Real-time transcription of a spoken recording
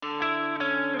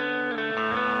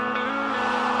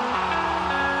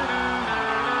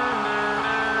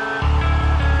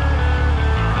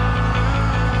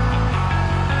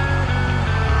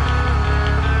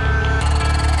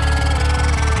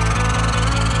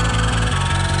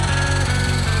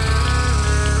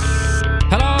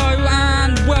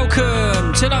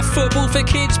to the Football for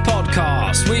Kids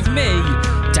podcast with me,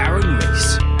 Darren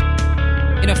Rees.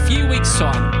 In a few weeks'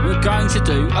 time, we're going to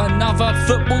do another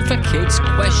Football for Kids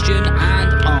question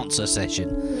and answer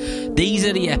session. These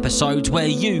are the episodes where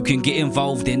you can get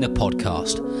involved in the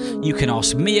podcast. You can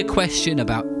ask me a question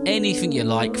about anything you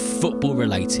like football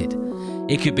related.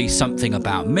 It could be something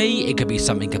about me, it could be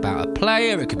something about a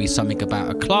player, it could be something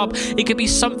about a club, it could be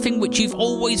something which you've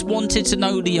always wanted to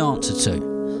know the answer to.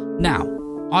 Now,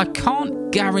 I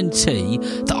can't guarantee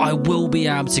that I will be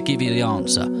able to give you the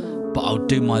answer, but I'll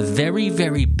do my very,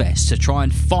 very best to try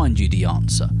and find you the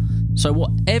answer. So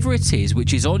whatever it is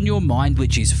which is on your mind,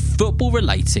 which is football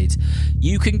related,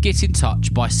 you can get in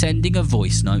touch by sending a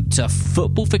voice note to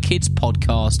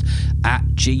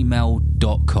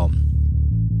footballforkidspodcast@gmail.com.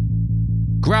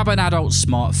 Grab an adult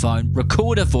smartphone,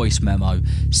 record a voice memo,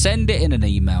 send it in an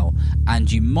email,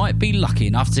 and you might be lucky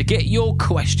enough to get your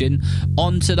question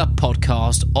onto the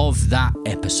podcast of that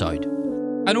episode.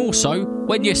 And also,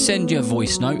 when you send your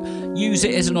voice note, use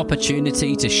it as an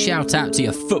opportunity to shout out to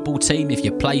your football team if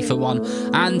you play for one,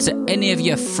 and to any of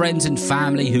your friends and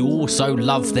family who also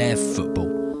love their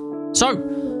football. So,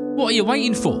 what are you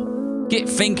waiting for? Get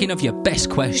thinking of your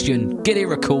best question, get it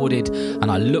recorded,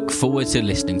 and I look forward to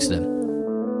listening to them.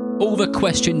 All the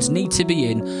questions need to be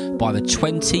in by the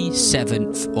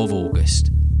 27th of August.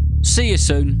 See you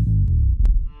soon.